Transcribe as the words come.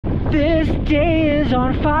This day is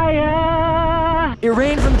on fire. It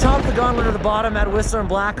rained from the top of the Gauntlet to the bottom at Whistler and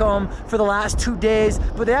Blackcomb for the last 2 days,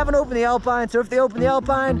 but they haven't opened the Alpine, so if they open the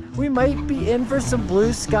Alpine, we might be in for some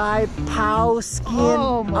blue sky pow skiing.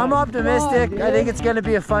 Oh I'm optimistic. God, I think it's gonna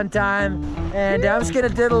be a fun time, and I'm just gonna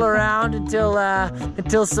diddle around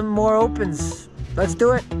until some more opens. Let's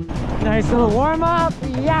do it. Nice little warm up,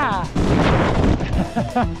 yeah.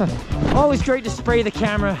 Always great to spray the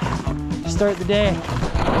camera to start the day.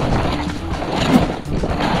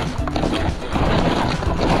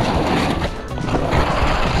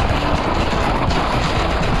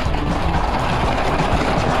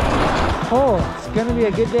 Oh, it's gonna be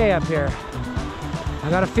a good day up here. I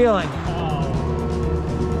got a feeling.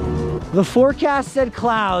 The forecast said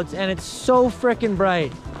clouds and it's so freaking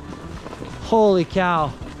bright. Holy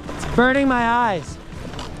cow. It's burning my eyes.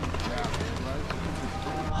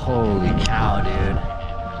 Holy cow, dude.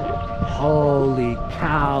 Holy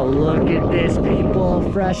cow, look at this, people.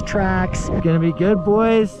 Fresh tracks. Gonna be good,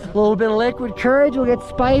 boys. A little bit of liquid courage. We'll get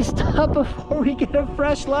spiced up before we get a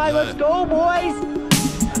fresh line. Let's go, boys.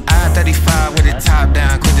 I-35 with the top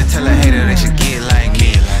down. Quick to tell a hater they should get like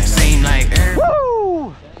me. Seem like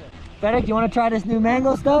woo! Fedek, you want to try this new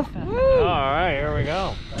mango stuff? All right, here we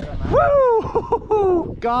go.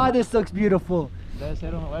 Woo! God, this looks beautiful. Like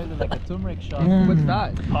a turmeric shot. What's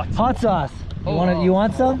that? Hot sauce. You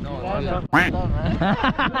want some? No,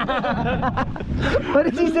 what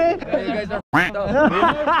did you say? yeah, you guys are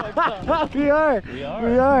We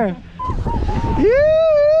are.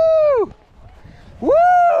 Yoo!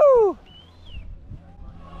 Woo!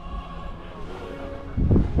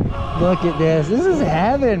 Look at this. This is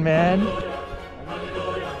heaven, man.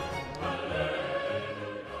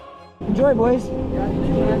 Enjoy, boys.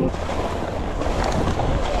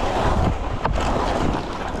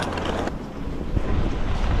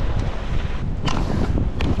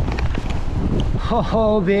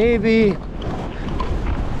 Oh, baby.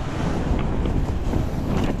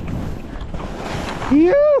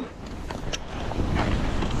 You.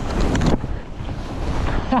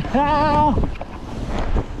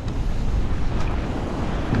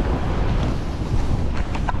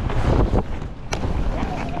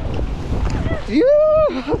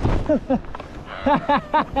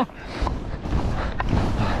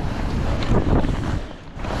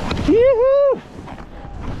 Yoo-hoo!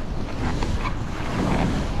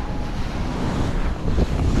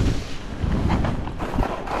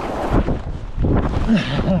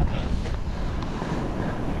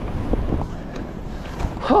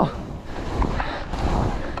 Oh.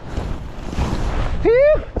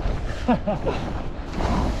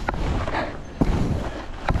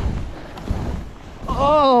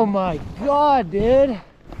 Oh my God, dude.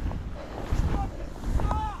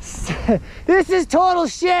 This is total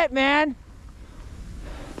shit, man.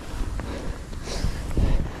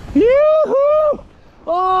 Yoo-hoo!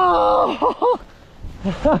 Oh!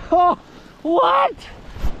 What?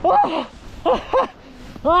 Oh!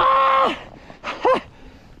 Ah!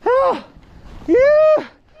 You!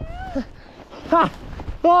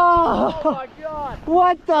 Oh my God!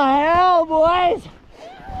 What the hell, boys?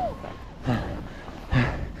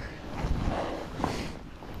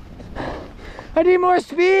 I need more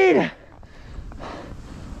speed.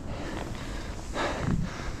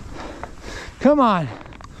 Come on.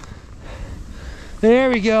 There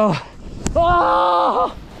we go.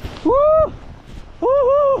 Oh! Woo!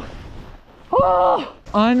 Woo-hoo! Oh!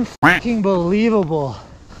 Unfucking believable.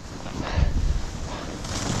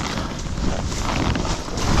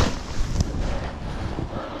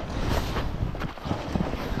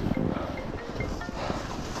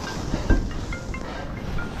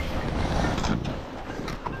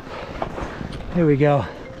 Here we go.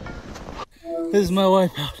 This is my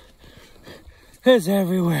wipeout. It's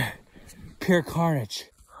everywhere. Pure carnage.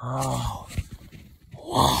 Oh.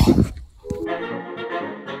 Wow.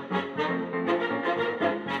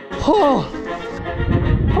 Oh.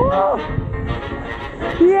 Oh.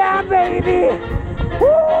 Yeah, baby. Woo.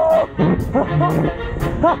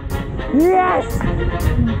 Yes.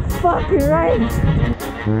 Fucking right.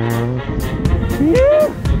 Yeah.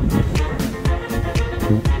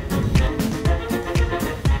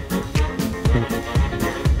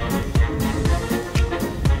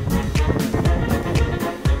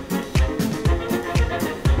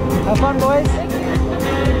 Have fun, boys. Thank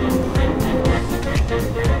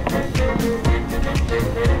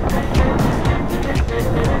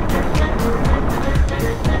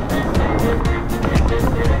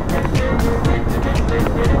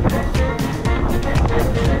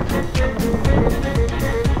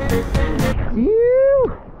you.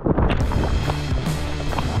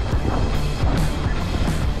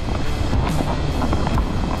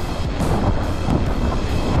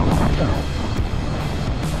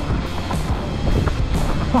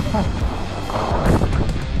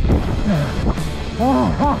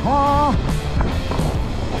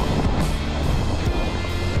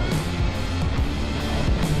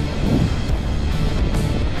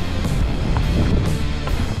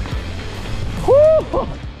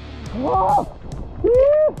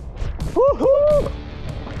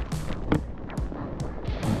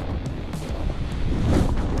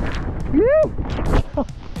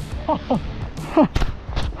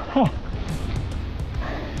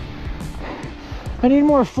 I need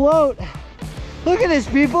more float. Look at this,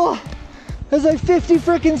 people. That's like 50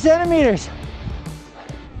 freaking centimeters.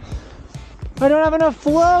 I don't have enough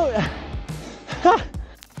float.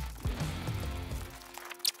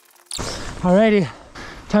 Alrighty,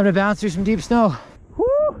 time to bounce through some deep snow.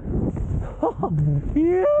 Woo! Oh,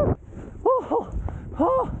 yeah! Oh,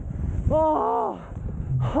 oh, oh,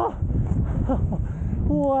 oh.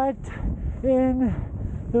 What in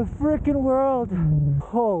the freaking world?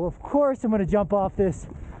 Oh, of course I'm gonna jump off this.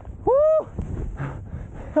 Woo!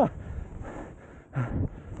 Yeah.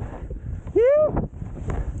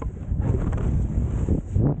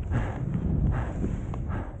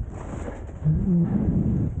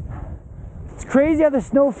 It's crazy how the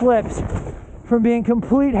snow flips from being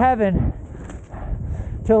complete heaven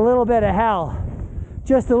to a little bit of hell.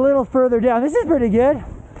 Just a little further down. This is pretty good.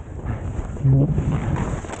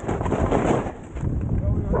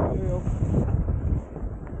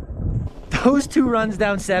 Those 2 runs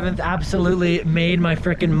down 7th absolutely made my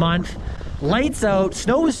freaking month. Lights out.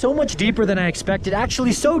 Snow was so much deeper than I expected.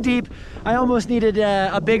 Actually so deep, I almost needed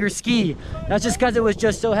a bigger ski. That's just because it was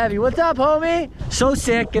just so heavy. What's up, homie? So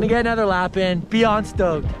sick. Gonna get another lap in. Beyond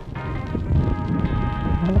stoked.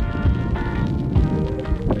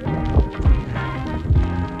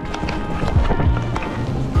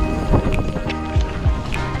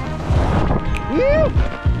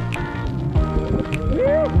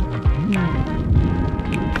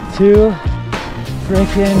 Too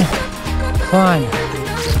freaking fun.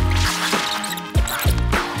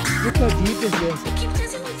 Look how deep is this?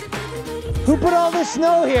 Who put all this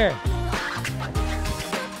snow here?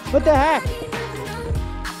 What the heck?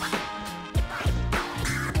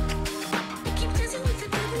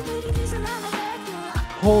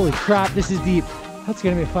 Holy crap, this is deep. That's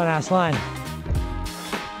gonna be a fun ass line.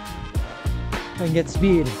 I can get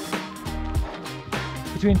speed.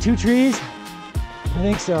 Between 2 trees, I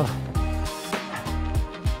think so.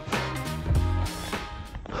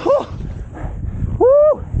 Whew.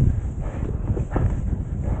 Woo.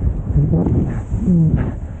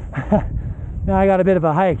 Now I got a bit of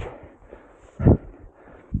a hike.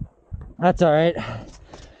 That's all right. A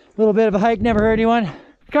little bit of a hike never hurt anyone.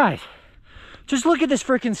 Guys, just look at this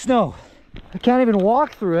freaking snow. I can't even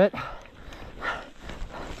walk through it.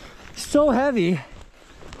 So heavy.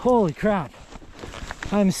 Holy crap.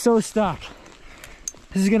 I'm so stuck.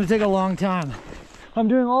 This is gonna take a long time. I'm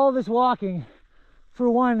doing all this walking for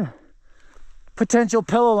one potential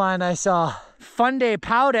pillow line I saw. Fun day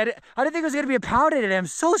pout edit. I didn't think it was gonna be a pout edit. I'm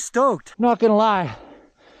so stoked. I'm not gonna lie.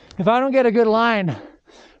 If I don't get a good line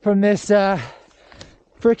from this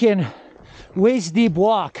freaking waist deep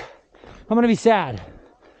walk, I'm gonna be sad.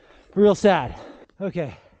 Real sad.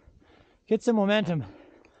 Okay, get some momentum.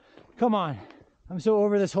 Come on. I'm so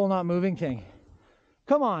over this whole not moving thing.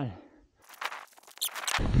 Come on.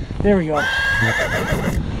 There we go.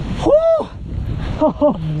 Woo!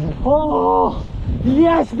 Oh,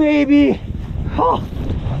 yes, baby. Oh,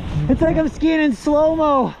 it's like I'm skiing in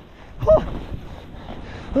slow-mo. Oh,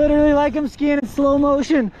 literally like I'm skiing in slow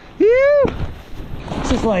motion. Ew! It's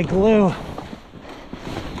just like glue.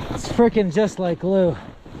 It's freaking just like glue.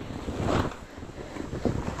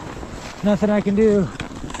 Nothing I can do,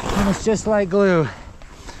 and it's just like glue.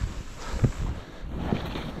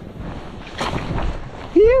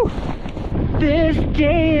 Phew. This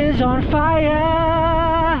day is on fire.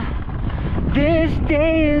 This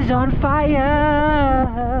day is on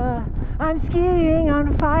fire. I'm skiing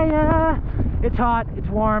on fire. It's hot, it's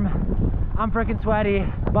warm. I'm freaking sweaty,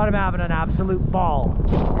 but I'm having an absolute ball.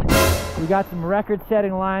 We got some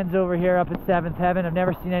record-setting lines over here up at 7th Heaven. I've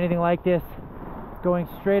never seen anything like this. Going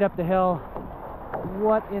straight up the hill.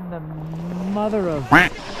 What in the mother of...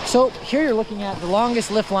 So here you're looking at the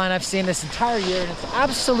longest lift line I've seen this entire year, and it's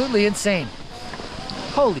absolutely insane.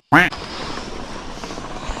 Holy...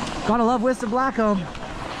 Gotta love Whistler Blackcomb.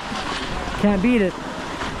 Can't beat it.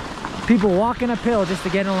 People walking uphill just to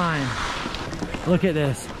get in line. Look at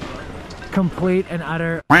this. Complete and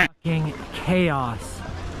utter fucking chaos.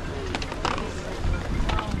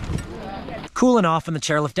 Cooling off on the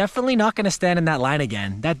chairlift. Definitely not going to stand in that line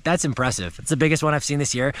again. That's impressive. It's the biggest one I've seen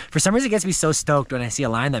this year. For some reason, it gets me so stoked when I see a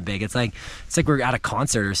line that big. It's like we're at a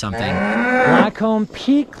concert or something. Blackcomb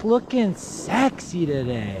Peak looking sexy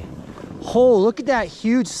today. Oh, look at that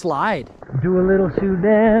huge slide. Do a little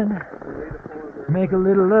Saudan. Make a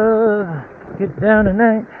little love. Get down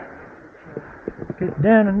tonight. Get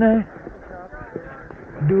down tonight.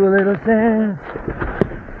 Do a little dance.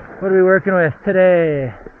 What are we working with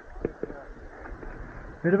today?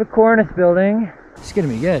 Bit of a cornice building. It's gonna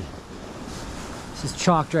be good. It's just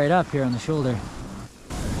chalked right up here on the shoulder.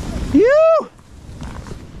 Phew!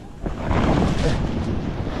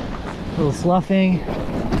 A little sloughing.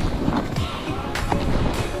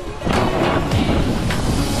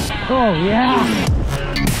 Oh yeah!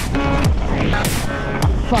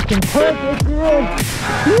 Fucking perfect, dude!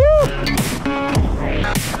 Woo!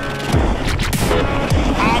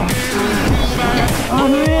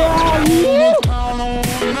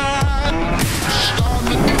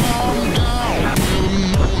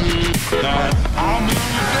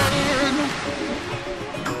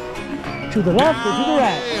 To the left or to the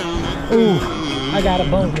right? Ooh, I got a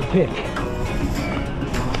bone to pick.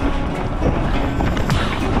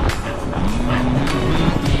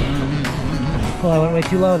 Oh, I went way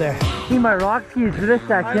too low there. Need my rock skis for this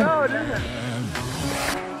section. I know, didn't it?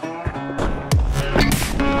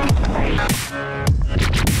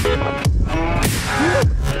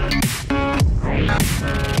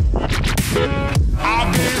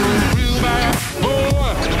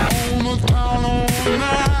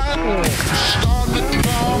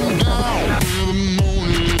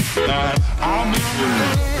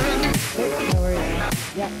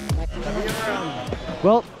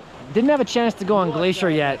 Well, didn't have a chance to go on Glacier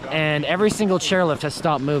yet, and every single chairlift has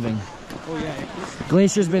stopped moving.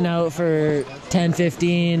 Glacier's been out for 10,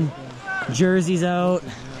 15. Jersey's out.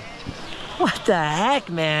 What the heck,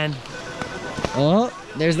 man? Oh,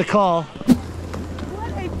 there's the call.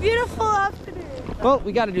 What a beautiful afternoon. Well,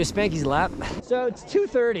 we got to do a Spanky's lap. So it's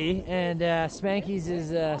 2:30, and Spanky's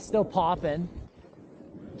is still popping.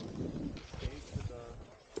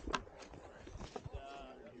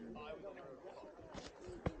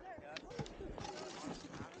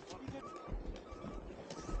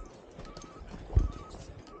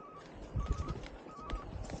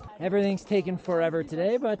 Everything's taken forever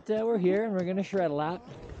today, but we're here and we're gonna shred a lap.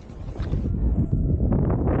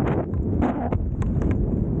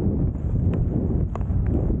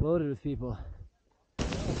 Loaded with people.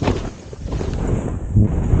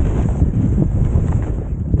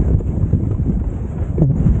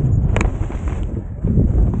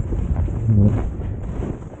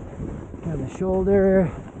 On the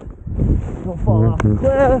shoulder. Don't fall off the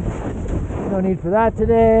cliff. No need for that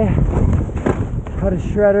today. What a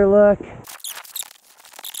shredder look.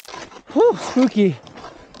 Whew, spooky.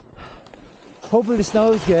 Hopefully the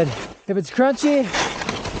snow is good. If it's crunchy,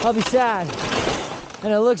 I'll be sad.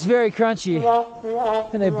 And it looks very crunchy.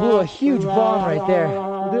 And they blew a huge bomb right there.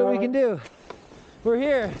 We'll do what we can do. We're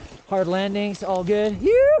here. Hard landings, all good.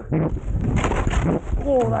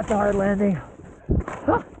 Oh, that's a hard landing.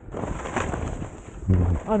 Huh.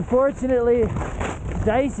 Unfortunately,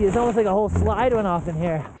 dicey. It's almost like a whole slide went off in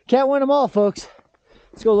here. Can't win them all, folks.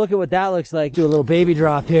 Let's go look at what that looks like. Do a little baby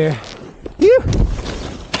drop here.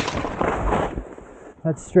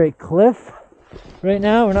 That's straight cliff. Right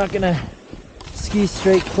now, we're not gonna ski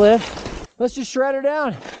straight cliff. Let's just shred her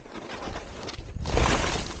down.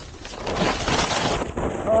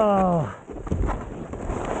 Oh.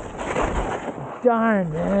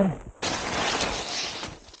 Darn, man.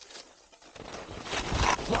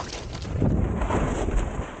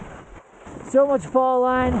 So much fall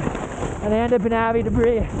line. And I end up in heavy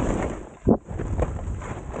debris.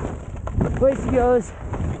 Way she goes.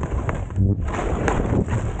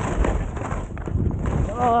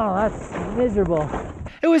 Oh, that's miserable.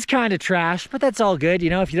 It was kind of trash, but that's all good.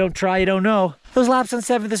 You know, if you don't try, you don't know. Those laps on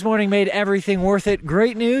 7th this morning made everything worth it.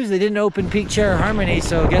 Great news, they didn't open Peak Chair Harmony,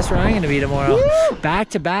 so guess where I'm gonna be tomorrow? Woo!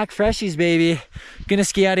 Back-to-back freshies, baby. Gonna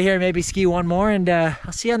ski out of here, maybe ski one more, and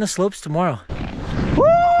I'll see you on the slopes tomorrow. Woo!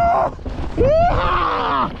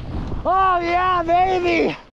 Yeah! Oh yeah, baby!